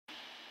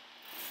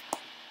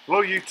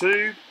Hello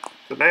YouTube,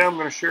 today I'm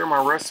going to share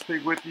my recipe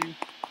with you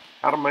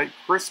how to make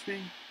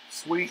crispy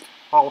sweet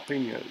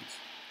jalapenos.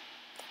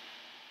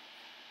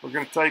 We're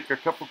going to take a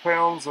couple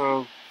pounds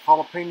of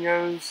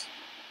jalapenos.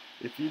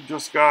 If you've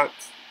just got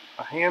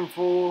a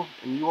handful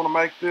and you want to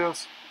make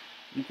this,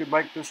 you could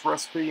make this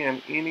recipe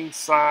in any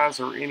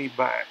size or any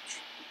batch.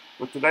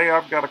 But today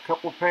I've got a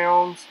couple of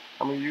pounds.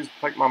 I'm going to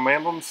take my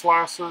mandolin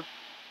slicer,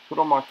 put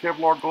on my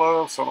Kevlar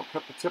gloves so I don't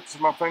cut the tips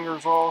of my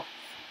fingers off,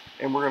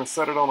 and we're going to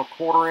set it on a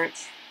 1/4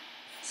 inch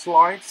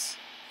slice,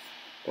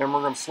 and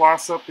we're going to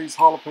slice up these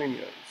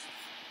jalapenos.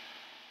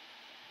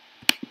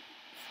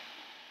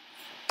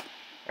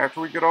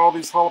 After we get all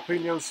these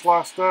jalapenos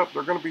sliced up,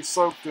 they're going to be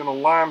soaked in a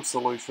lime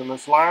solution.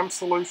 This lime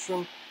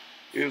solution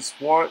is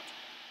what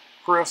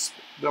crisps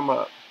them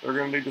up. They're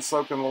going to need to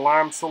soak in the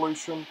lime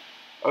solution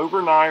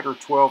overnight or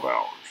 12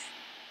 hours.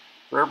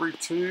 For every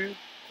 2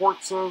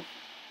 quarts of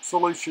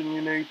solution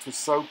you need to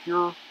soak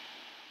your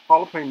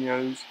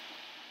jalapenos,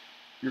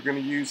 you're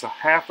going to use a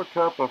 1/2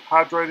 cup of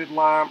hydrated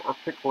lime or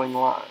pickling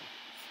lime.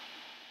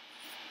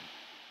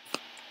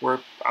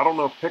 I don't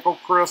know if Pickle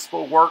Crisp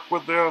will work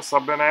with this.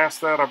 I've been asked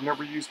that. I've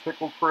never used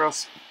Pickle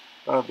Crisp.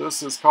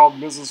 This is called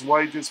Mrs.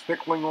 Wage's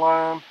pickling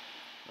lime.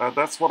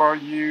 That's what I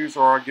use,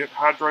 or I get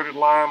hydrated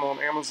lime on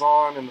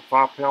Amazon in the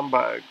 5-pound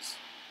bags.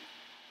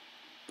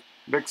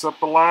 Mix up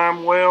the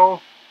lime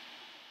well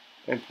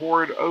and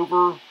pour it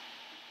over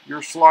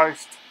your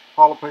sliced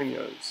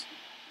jalapenos.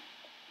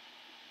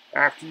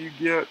 After you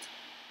get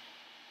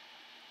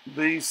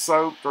these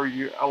soaked, or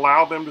you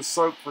allow them to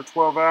soak for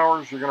 12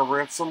 hours, you're going to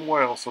rinse them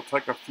well. So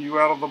take a few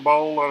out of the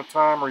bowl at a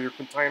time, or your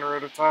container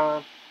at a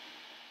time,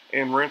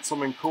 and rinse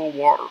them in cool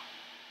water.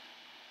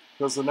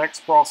 Because the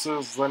next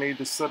process is they need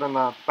to sit in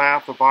a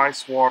bath of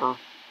ice water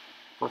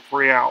for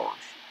 3 hours.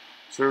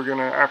 So you're going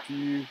to, after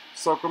you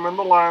soak them in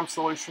the lime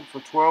solution for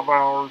 12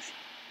 hours,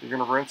 you're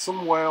going to rinse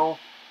them well,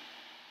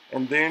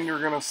 and then you're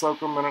going to soak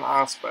them in an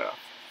ice bath.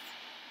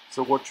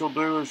 So what you'll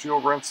do is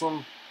you'll rinse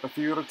them a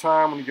few at a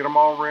time. When you get them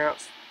all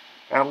rinsed,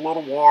 add a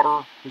little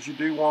water, because you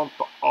do want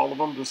all of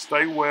them to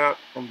stay wet,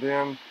 and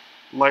then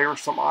layer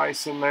some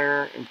ice in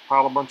there and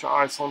pile a bunch of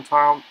ice on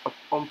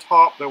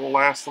top that will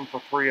last them for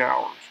 3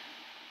 hours.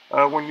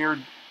 When you're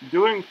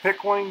doing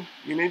pickling,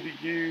 you need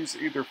to use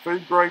either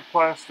food grade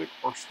plastic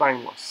or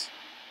stainless.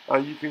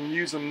 You can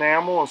use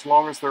enamel as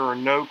long as there are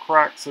no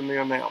cracks in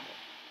the enamel.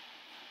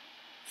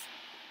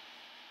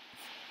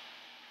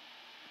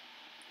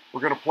 We're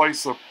going to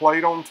place a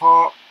plate on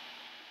top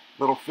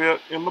that'll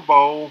fit in the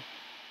bowl,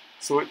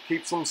 so it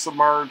keeps them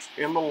submerged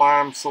in the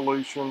lime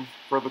solution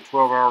for the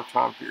 12-hour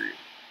time period.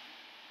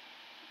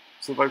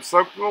 So they've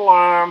soaked in the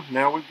lime.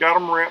 Now we've got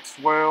them rinsed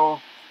well,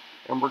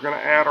 and we're going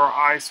to add our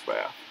ice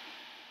bath.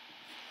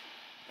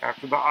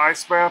 After the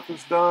ice bath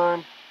is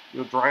done,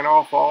 you'll drain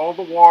off all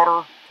the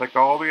water, take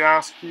all the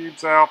ice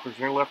cubes out. If there's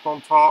any left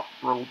on top,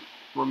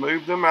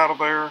 remove them out of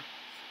there,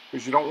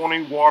 because you don't want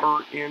any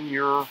water in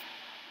your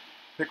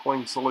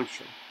pickling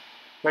solution.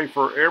 Okay,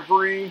 for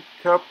every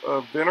cup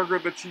of vinegar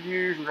that you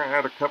use, you're going to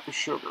add a cup of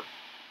sugar.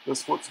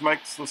 This is what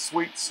makes the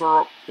sweet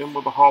syrup in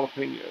with the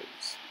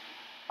jalapenos.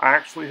 I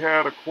actually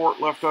had a quart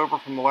left over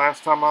from the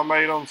last time I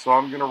made them, so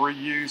I'm going to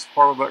reuse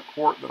part of that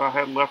quart that I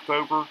had left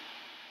over.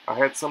 I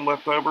had some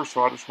left over,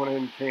 so I just went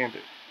ahead and canned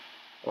it.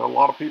 A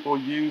lot of people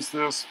use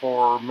this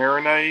for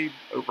marinade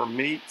over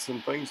meats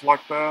and things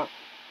like that.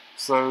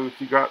 So if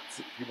you want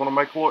to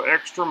make a little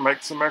extra,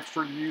 make some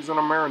extra using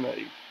a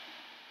marinade.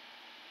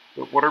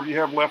 But whatever you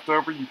have left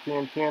over, you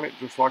can can it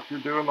just like you're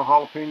doing the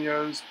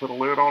jalapenos. Put a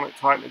lid on it,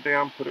 tighten it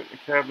down, put it in the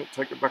cabinet,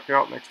 take it back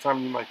out next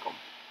time you make them.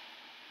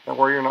 That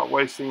way you're not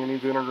wasting any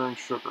vinegar and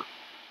sugar.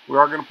 We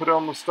are going to put it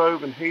on the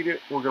stove and heat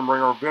it. We're going to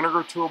bring our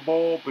vinegar to a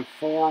boil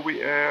before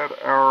we add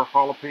our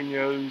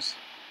jalapenos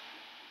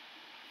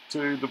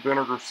to the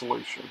vinegar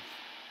solution.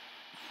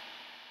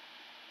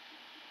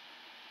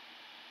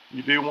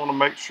 You do want to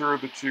make sure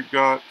that you've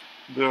got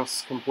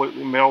this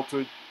completely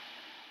melted.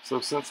 So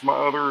since my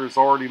other is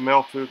already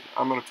melted,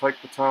 I'm going to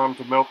take the time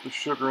to melt the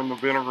sugar in the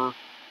vinegar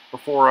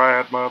before I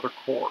add my other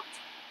quart.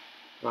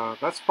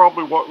 That's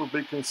probably what would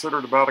be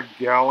considered about a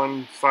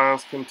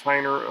gallon-sized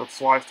container of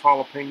sliced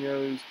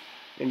jalapenos.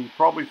 And you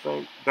probably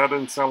think that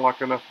doesn't sound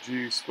like enough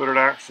juice, but it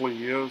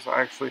actually is.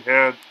 I actually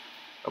had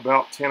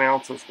about 10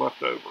 ounces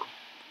left over.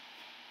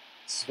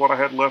 This is what I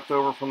had left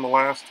over from the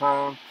last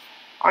time.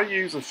 I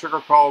use a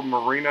sugar called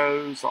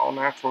Merino's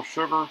all-natural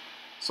sugar,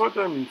 so it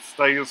doesn't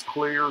stay as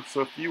clear.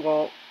 So if you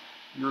want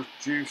your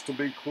juice to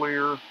be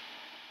clear,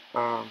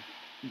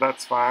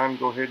 that's fine.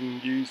 Go ahead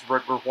and use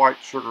regular white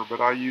sugar,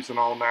 but I use an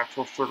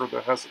all-natural sugar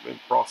that hasn't been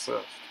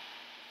processed.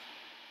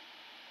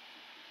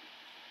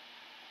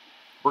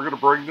 We're going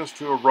to bring this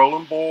to a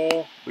rolling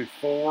boil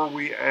before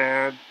we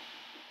add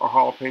our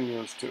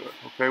jalapenos to it.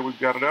 Okay, we've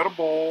got it at a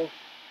boil.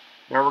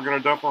 Now we're going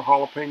to dump our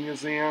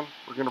jalapenos in.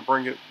 We're going to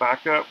bring it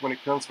back up. When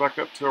it comes back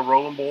up to a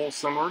rolling boil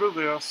similar to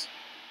this,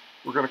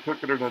 we're going to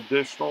cook it an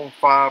additional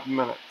 5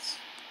 minutes.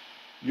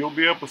 You'll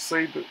be able to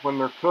see that when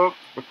they're cooked,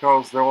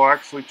 because they'll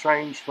actually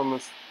change from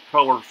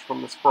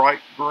this bright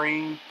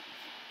green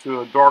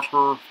to a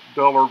darker,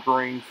 duller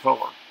green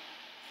color.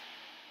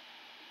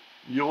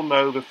 you'll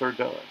know that they're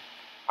done.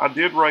 I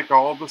did rake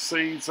all the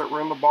seeds that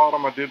were in the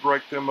bottom. I did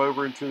rake them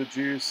over into the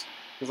juice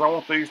because I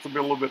want these to be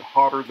a little bit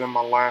hotter than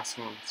my last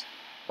ones.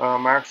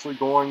 I'm actually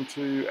going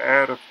to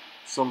add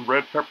some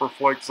red pepper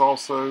flakes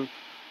also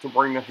to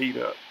bring the heat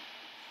up.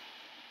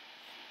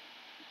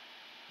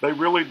 They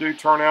really do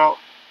turn out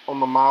on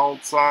the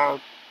mild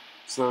side.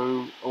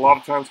 So a lot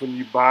of times when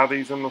you buy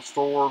these in the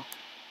store,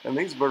 and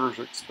these boogers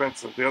are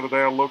expensive. The other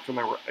day I looked and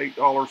they were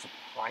 $8 a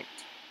pint.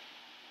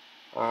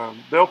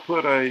 They'll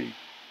put a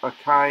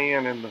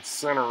cayenne in the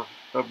center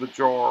of the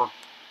jar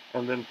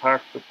and then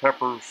pack the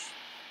peppers,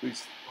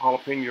 these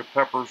jalapeno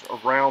peppers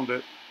around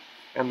it,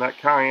 and that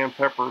cayenne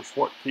pepper is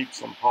what keeps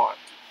them hot.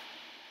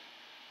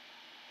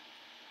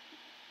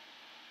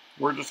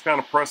 We're just kind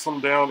of press them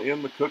down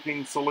in the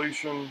cooking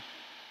solution.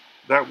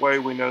 That way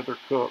we know they're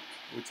cooked.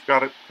 We've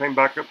got it, came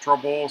back up to our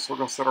boil, so we're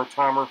going to set our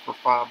timer for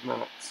 5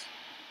 minutes.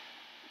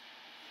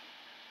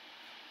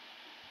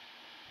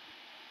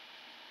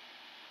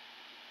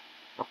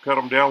 I've cut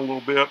them down a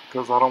little bit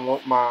because I don't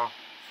want my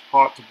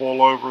pot to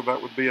boil over.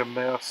 That would be a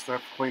mess to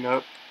have to clean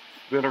up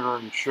vinegar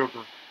and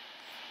sugar.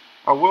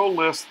 I will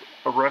list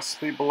a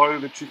recipe below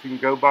that you can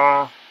go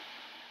by.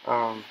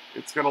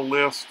 It's going to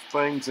list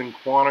things in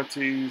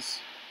quantities,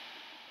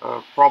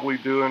 probably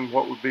doing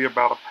what would be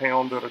about a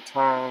pound at a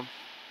time.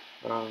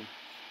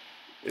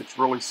 It's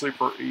really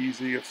super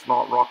easy. It's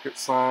not rocket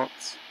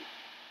science.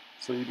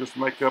 So you just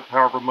make up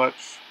however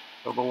much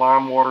of the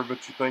lime water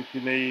that you think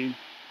you need.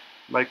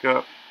 Make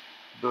up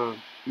the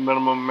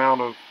minimum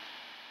amount of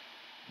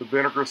the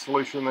vinegar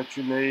solution that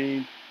you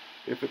need.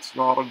 If it's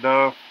not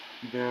enough,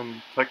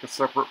 then take a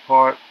separate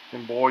pot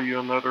and boil you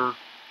another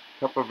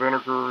cup of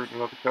vinegar and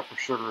another cup of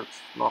sugar. It's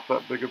not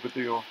that big of a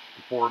deal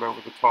to pour it over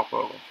the top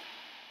of them.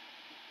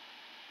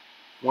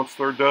 Once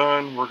they're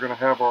done, we're going to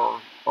have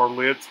our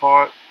lids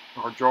hot,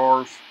 our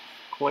jars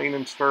clean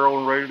and sterile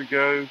and ready to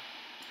go,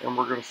 and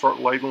we're going to start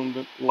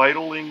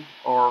ladling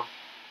our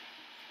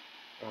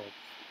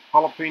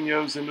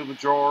jalapenos into the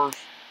jars.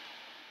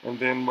 And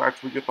then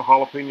after we get the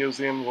jalapenos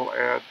in, we'll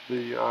add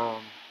the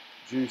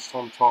juice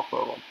on top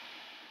of them.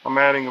 I'm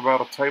adding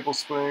about a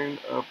tablespoon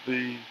of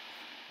the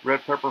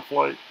red pepper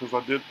flake because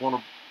I did want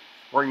to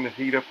bring the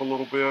heat up a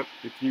little bit.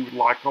 If you would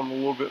like them a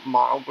little bit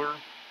milder,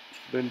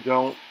 then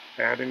don't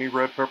add any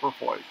red pepper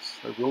flakes.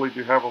 They really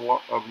do have a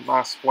lot of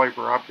nice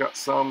flavor. I've got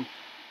some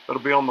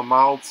that'll be on the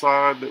mild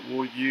side that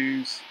we'll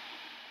use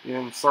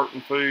in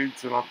certain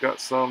foods, and I've got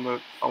some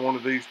that I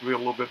wanted these to be a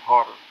little bit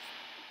hotter.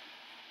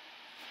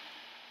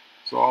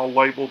 So I'll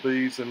label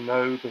these and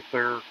know that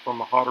they're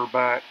from a hotter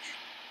batch,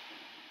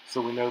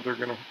 so we know they're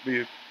going to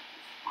be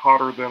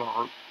hotter than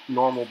our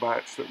normal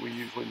batch that we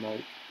usually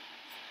make.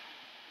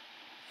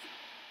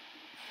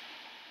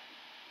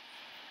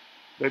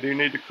 They do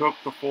need to cook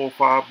the full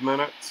 5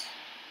 minutes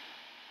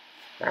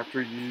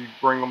after you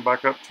bring them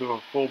back up to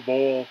a full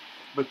boil,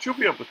 but you'll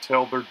be able to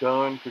tell they're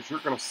done because you're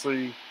going to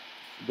see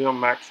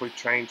them actually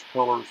change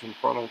colors in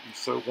front of you.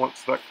 So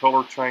once that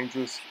color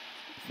changes,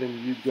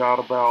 then you've got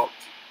about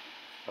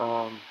 2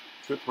 or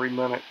 3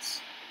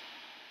 minutes.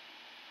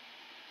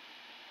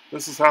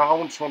 This is how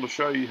I just wanted to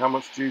show you how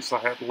much juice I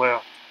had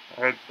left.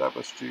 I had that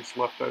much juice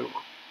left over.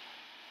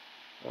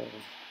 Like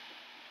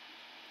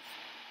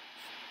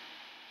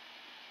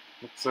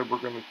I said, we're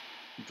going to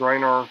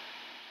drain our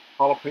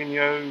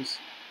jalapenos,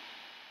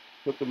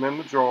 put them in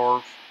the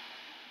jars,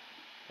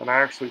 and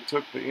I actually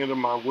took the end of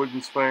my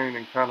wooden spoon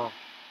and kind of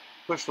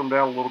pushed them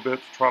down a little bit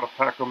to try to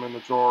pack them in the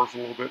jars a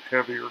little bit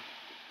heavier.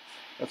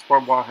 That's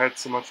probably why I had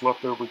so much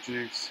leftover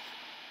juice.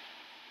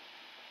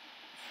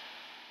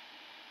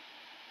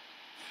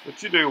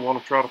 But you do want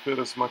to try to fit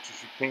as much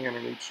as you can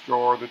in each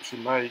jar that you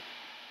make.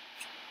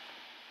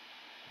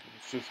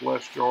 It's just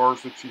less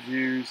jars that you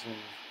use and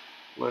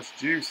less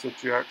juice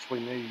that you actually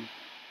need.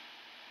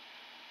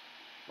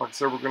 Like I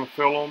said, we're going to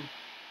fill them,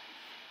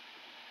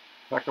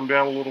 pack them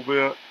down a little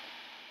bit,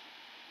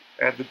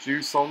 add the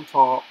juice on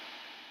top,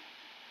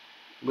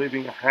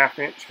 leaving a 1/2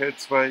 inch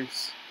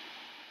headspace.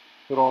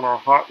 Put on our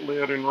hot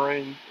lid and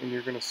ring, and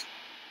you're going to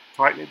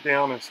tighten it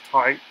down as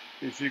tight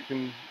as you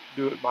can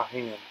do it by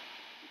hand.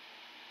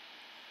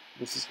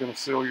 This is going to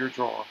seal your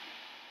jar.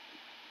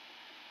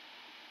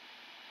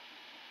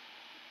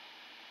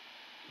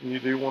 And you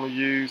do want to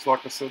use,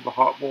 like I said, the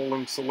hot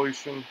boiling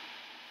solution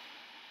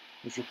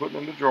as you're putting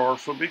in the jar,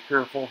 so be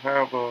careful.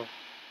 Have a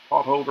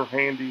hot holder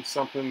handy,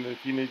 something that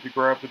if you need to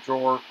grab the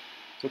jar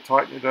to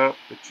tighten it up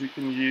that you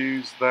can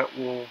use that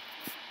will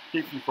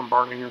keep you from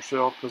burning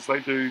yourself, because they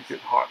do get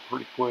hot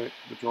pretty quick,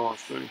 the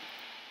jars do.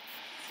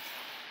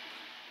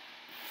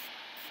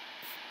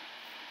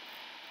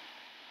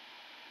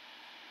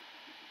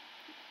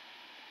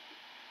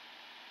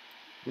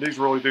 These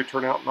really do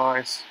turn out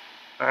nice.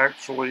 I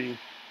actually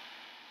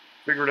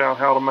figured out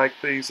how to make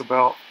these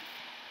about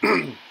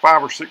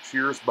 5 or 6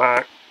 years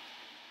back,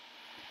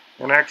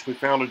 and actually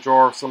found a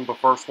jar of some of the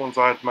first ones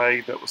I had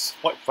made that was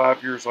like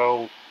 5 years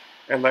old,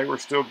 and they were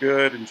still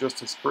good and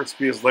just as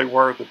crispy as they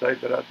were the day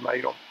that I'd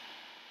made them.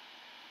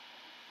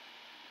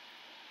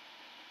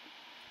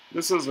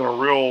 This isn't a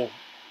real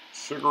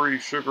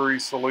sugary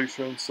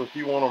solution. So if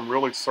you want them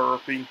really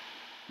syrupy,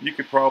 you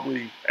could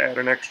probably add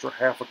an extra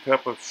half a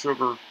cup of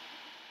sugar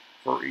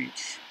for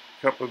each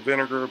cup of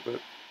vinegar,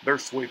 but they're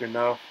sweet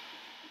enough.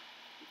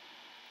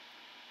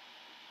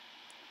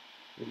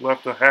 We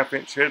left a 1/2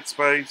 inch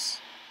headspace.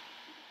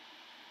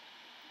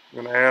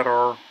 We're going to add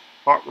our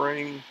hot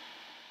ring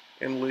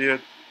and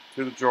lid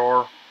to the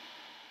jar.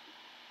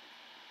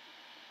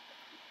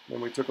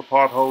 Then we took a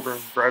pot holder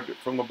and grabbed it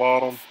from the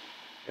bottom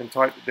and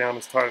tightened it down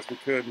as tight as we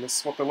could. And this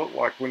is what they look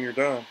like when you're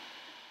done.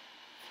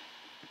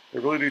 They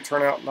really do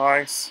turn out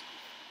nice.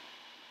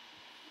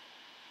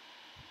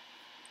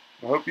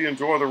 I hope you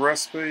enjoy the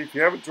recipe. If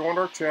you haven't joined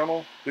our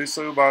channel, do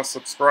so by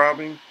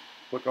subscribing.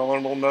 Click on the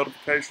little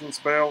notifications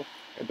bell.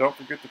 And don't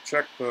forget to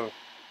check the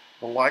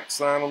like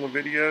sign on the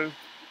video.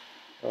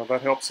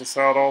 That helps us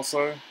out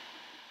also.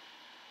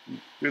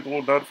 Do the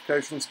little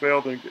notifications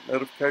bell, then you get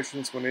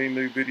notifications when any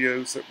new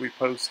videos that we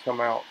post come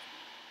out.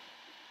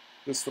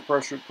 This is the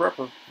Pressured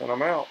Prepper, and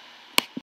I'm out.